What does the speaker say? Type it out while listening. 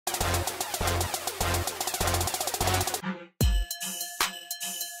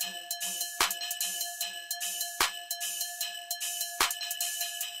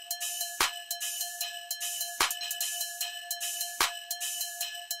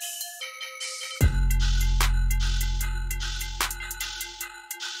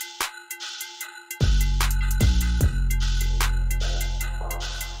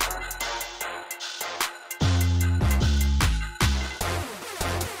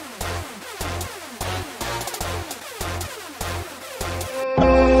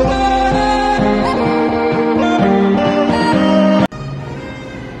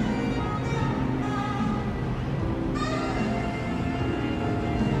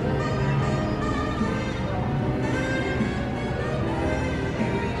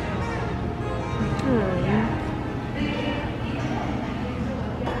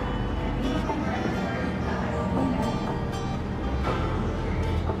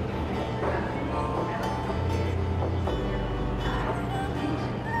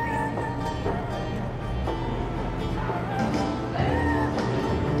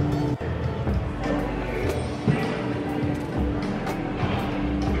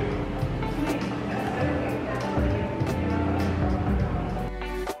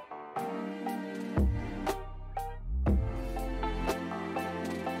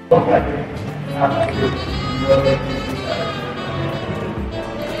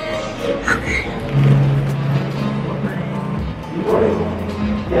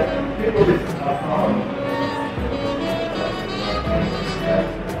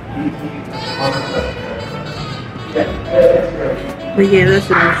But yeah, that's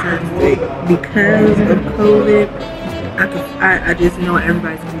what I'm trying to say. Because of COVID, I just know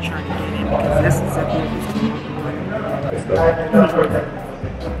everybody's gonna be trying to get in because that's exactly what it's going.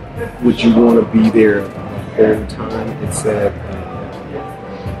 Would you want to be there all the time? It said.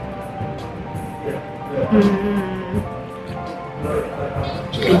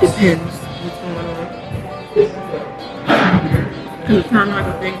 It depends what's going on. Because it's kind of like a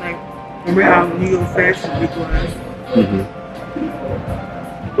thing like around New York Fashion Week was.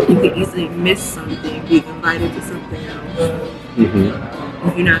 You can easily miss something, be invited to something else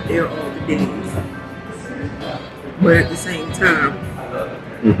if you're not there all the days. But at the same time,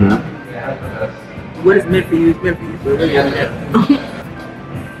 what is meant for you is meant for you for real now.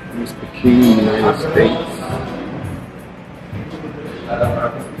 Mr. King, United States.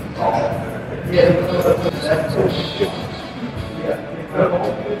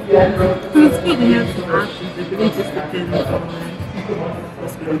 So it's good to have some options, but it just depends on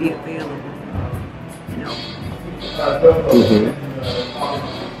what's going to be available, you know.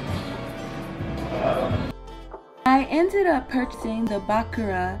 I ended up purchasing the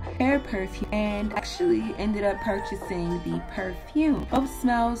Baccarat hair perfume and actually ended up purchasing the perfume. Both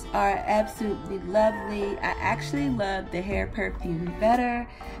smells are absolutely lovely. I actually love the hair perfume better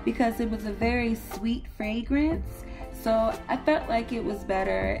because it was a very sweet fragrance. So I felt like it was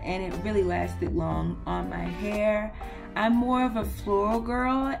better and it really lasted long on my hair. I'm more of a floral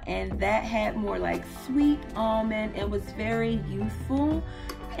girl and that had more like sweet almond and was very youthful.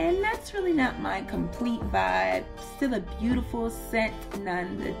 And that's really not my complete vibe. Still a beautiful scent,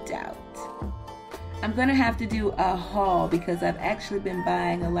 none the doubt. I'm gonna have to do a haul because I've actually been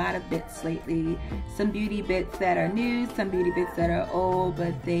buying a lot of bits lately. Some beauty bits that are new, some beauty bits that are old,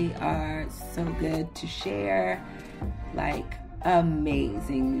 but they are so good to share. Like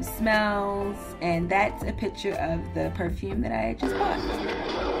amazing new smells. And that's a picture of the perfume that I just bought.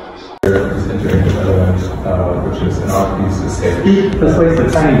 Which is an art piece to stage.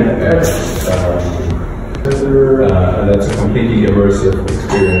 And that's a completely immersive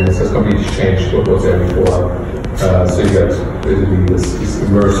experience. It's completely changed what was there before. So you got basically this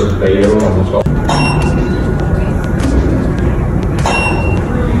immersive layer on the top.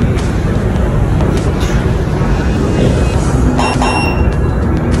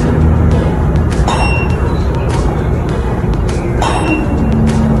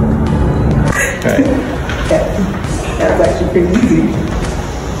 That's actually pretty easy.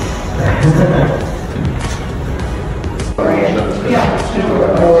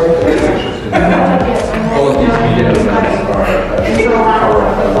 All of these media elements are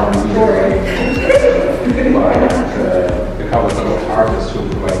powered by one user. The covers are artists who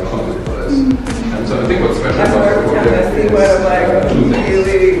provide content for this. And so I think what's special about the project is two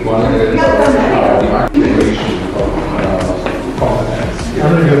things. One is the activation of confidence.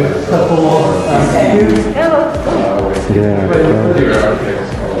 Here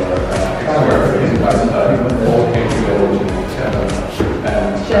architects or experts, but all came together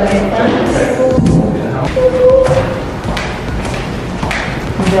and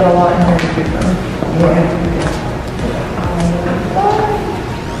We got a lot in here to do though.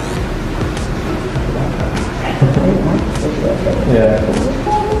 yeah.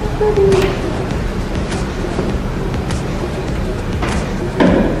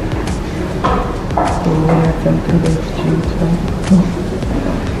 school and that's something to choose from.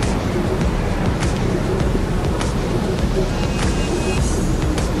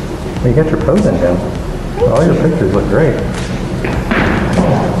 You got your posing down. All your pictures look great.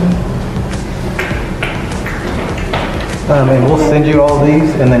 And we'll send you all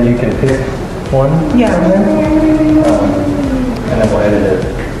these, and then you can pick one. Yeah. And then we'll edit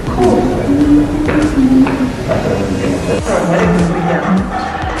it. Cool.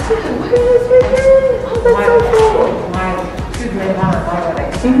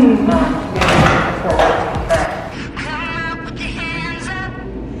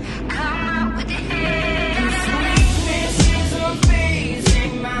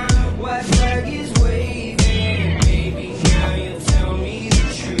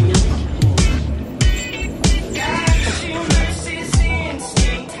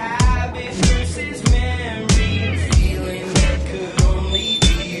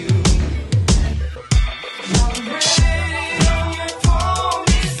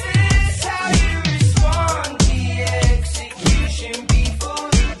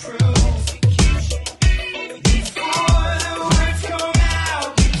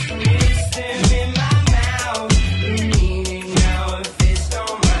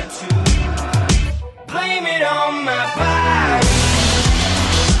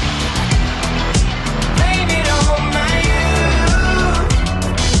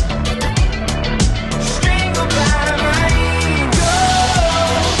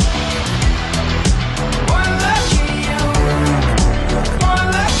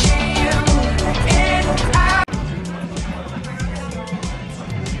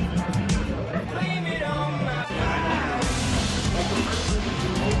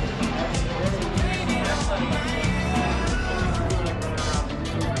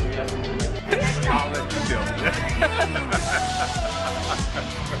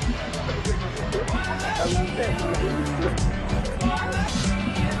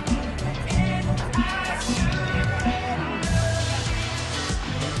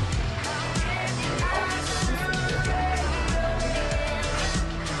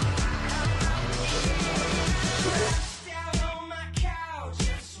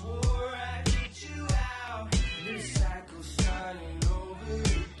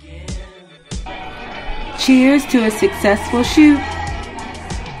 Cheers to a successful shoot.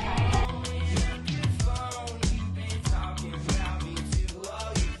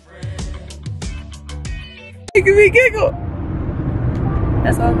 Making me giggle.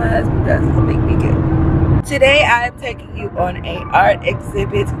 That's all my husband does, is make me giggle. Today I'm taking you on an art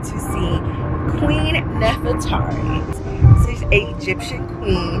exhibit to see Queen Nefertari. She's an Egyptian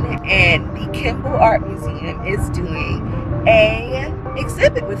queen, and the Kimbell Art Museum is doing an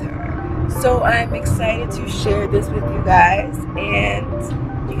exhibit with her. So I'm excited to share this with you guys,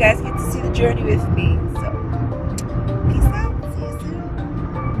 and you guys get to see the journey with me. So peace out. See you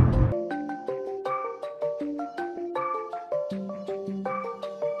soon.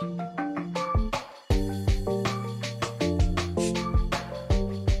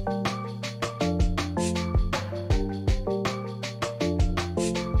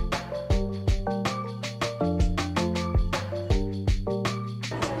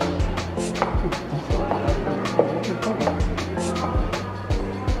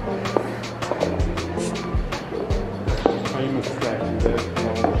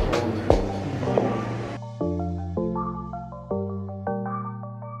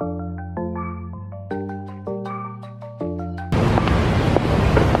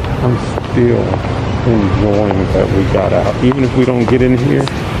 I'm still enjoying that we got out. Even if we don't get in here,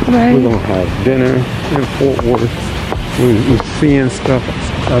 Right. we're going to have dinner in Fort Worth. We're seeing stuff.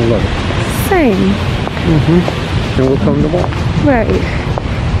 I love it. Same. And we'll come tomorrow. Right.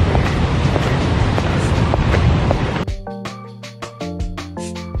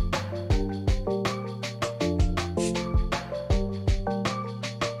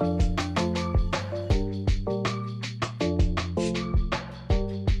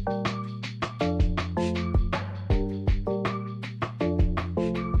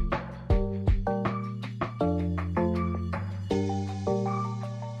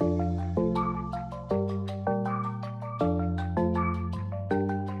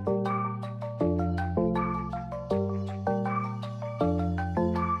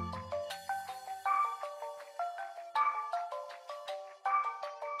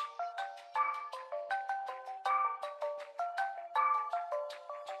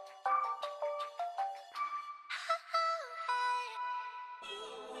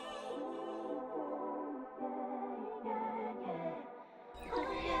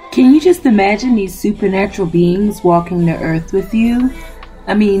 Can you just imagine these supernatural beings walking the earth with you?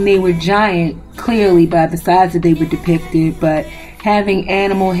 I mean, they were giant, clearly by the size that they were depicted, but having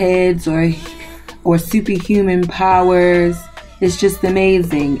animal heads or superhuman powers is just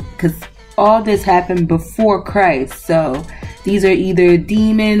amazing, because all this happened before Christ. So these are either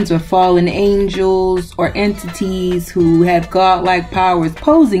demons or fallen angels or entities who have godlike powers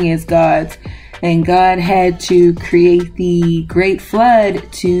posing as gods, and God had to create the great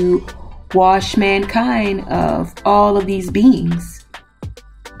flood to wash mankind of all of these beings.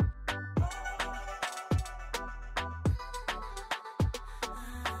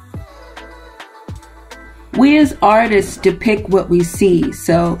 We as artists depict what we see,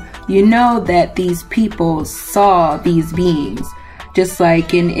 so you know that these people saw these beings, just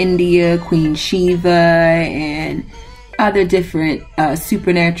like in India, Queen Shiva and other different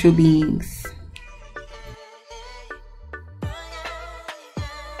supernatural beings.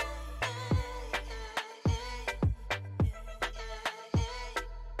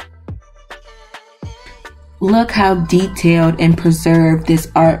 Look how detailed and preserved this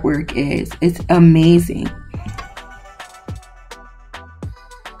artwork is. It's amazing.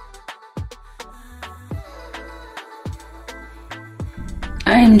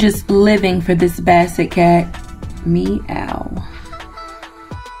 I am just living for this basset cat. Meow.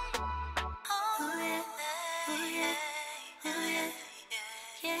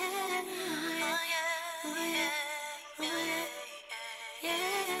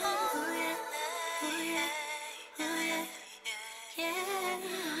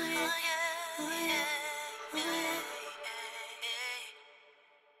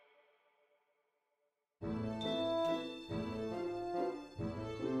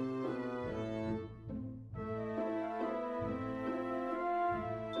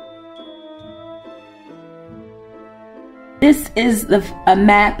 This is a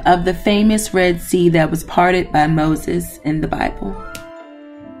map of the famous Red Sea that was parted by Moses in the Bible.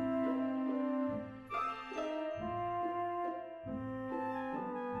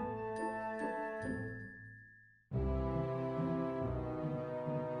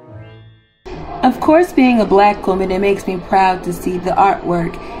 Of course, being a black woman, it makes me proud to see the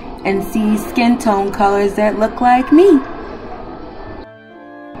artwork and see skin tone colors that look like me.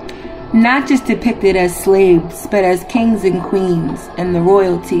 Not just depicted as slaves, but as kings and queens and the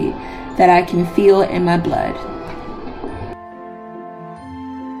royalty that I can feel in my blood.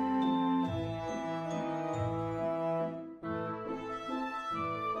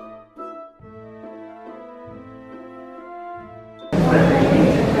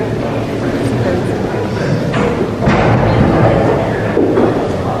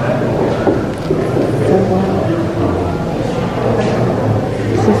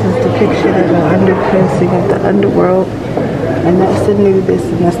 So you got the underworld, and that's Anubis,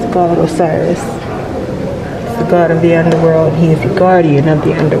 and that's the god Osiris. It's the god of the underworld. He is the guardian of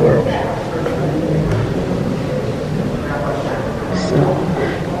the underworld. So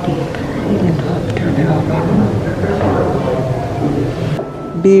deep. Turn it off.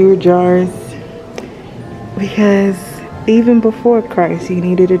 Beer jars, because even before Christ, he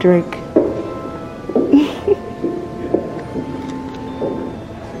needed a drink.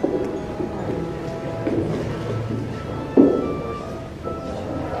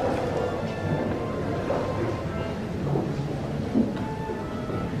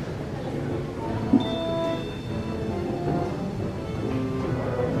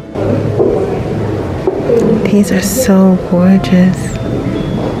 These are so gorgeous.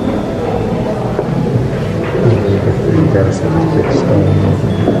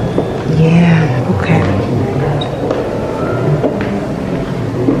 Yeah, okay.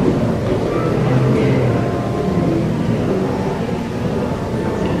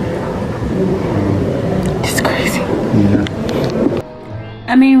 It's crazy. Yeah.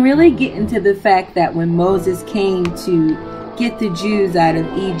 I mean, really get into the fact that when Moses came to get the Jews out of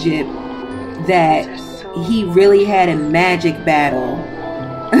Egypt, that he really had a magic battle.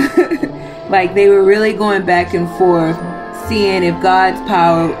 Like they were really going back and forth, seeing if God's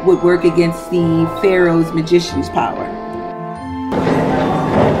power would work against the Pharaoh's magician's power.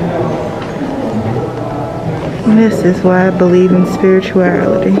 This is why I believe in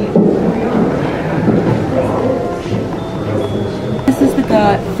spirituality. This is the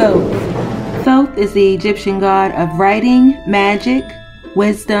god Thoth. Thoth is the Egyptian god of writing, magic,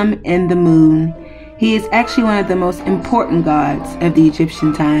 wisdom, and the moon. He is actually one of the most important gods of the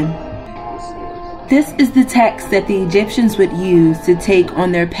Egyptian time. This is the text that the Egyptians would use to take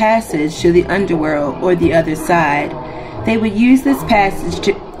on their passage to the underworld or the other side. They would use this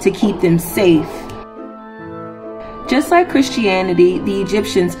passage to keep them safe. Just like Christianity, the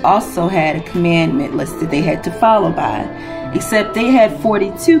Egyptians also had a commandment list that they had to follow by, except they had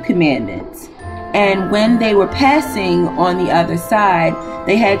 42 commandments. And when they were passing on the other side,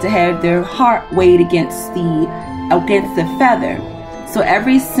 they had to have their heart weighed against the feather. So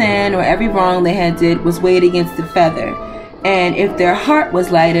every sin or every wrong they had did was weighed against the feather. And if their heart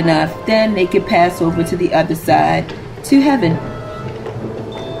was light enough, then they could pass over to the other side to heaven.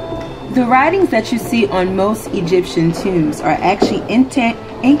 The writings that you see on most Egyptian tombs are actually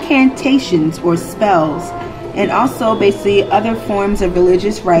incantations or spells, and also basically other forms of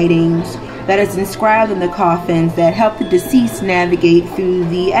religious writings that is inscribed in the coffins that help the deceased navigate through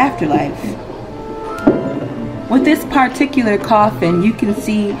the afterlife. With this particular coffin, you can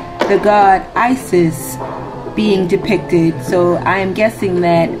see the god Isis being depicted, so I am guessing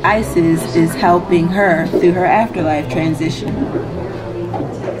that Isis is helping her through her afterlife transition.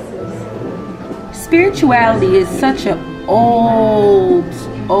 Spirituality is such an old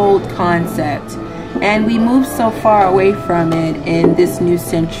concept, and we move so far away from it in this new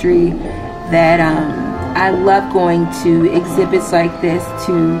century that I love going to exhibits like this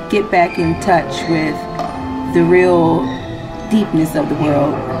to get back in touch with the real deepness of the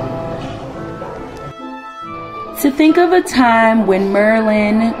world. To think of a time when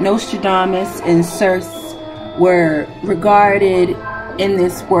Merlin, Nostradamus, and Circe were regarded in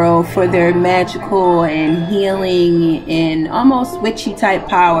this world for their magical and healing and almost witchy type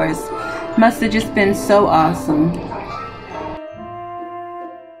powers must have just been so awesome.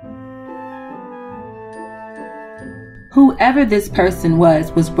 Whoever this person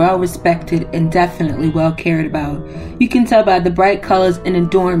was well respected and definitely well cared about. You can tell by the bright colors and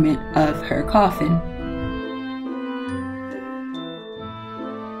adornment of her coffin.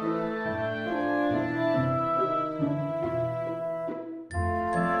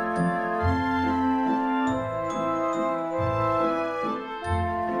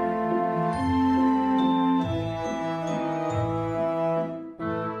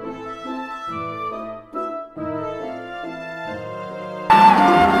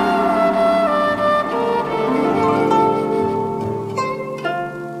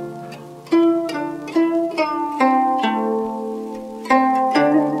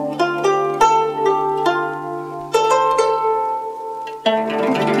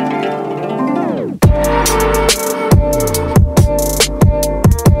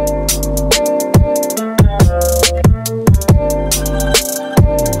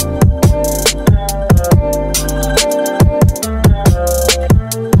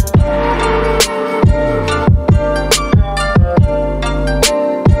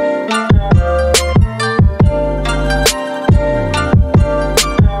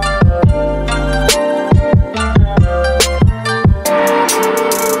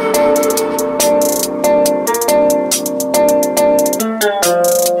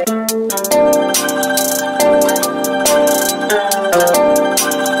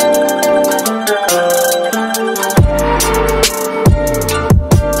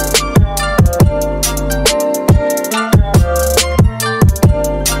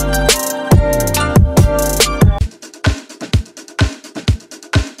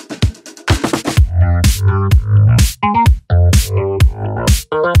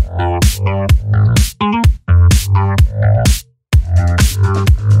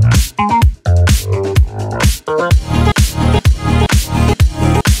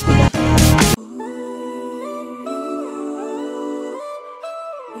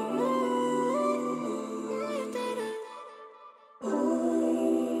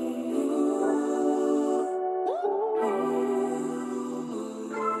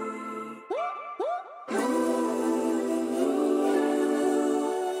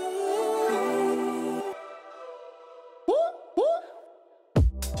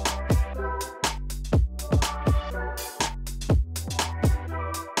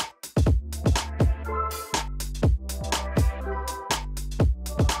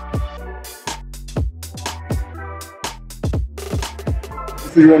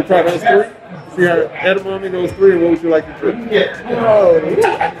 So you want to try those three? See how edamame goes three, and what would you like to try? Yeah. Oh,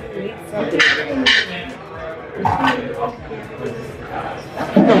 yeah.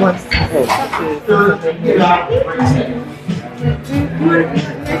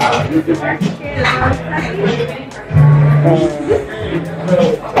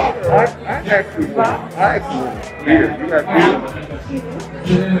 I actually beer. You got beer?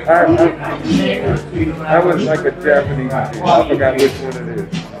 I was like a Japanese beer. I forgot which one it is.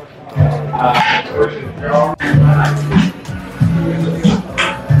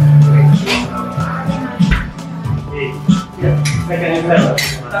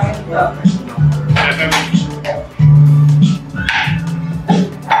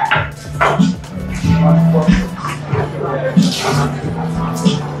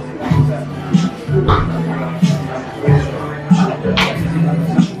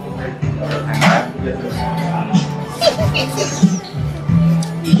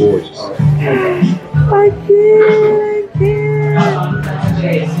 Gorgeous. I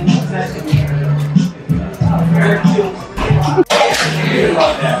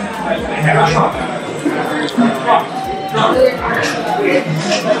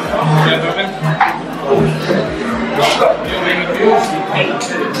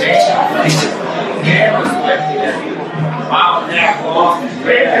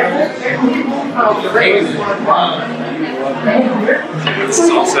This is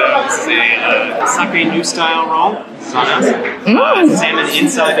a sake new style roll. It's on us. Salmon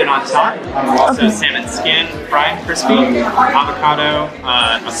inside and on top. So salmon skin, fried, crispy, avocado,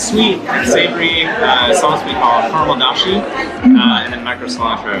 a sweet and savory sauce we call caramel dashi, and then micro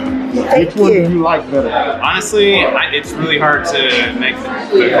cilantro. Which one do you like better? Honestly, it's really hard to make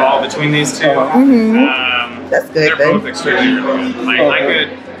the call between these two. That's good. They're both extremely really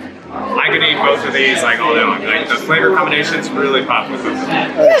good. I could eat both of these like all day long. Like the flavor combinations really pop with them.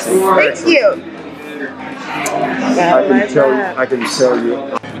 Yes, thank you. I can tell you.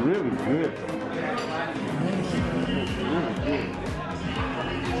 Really good.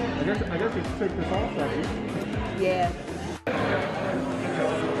 I guess we should take this off right here. Yeah.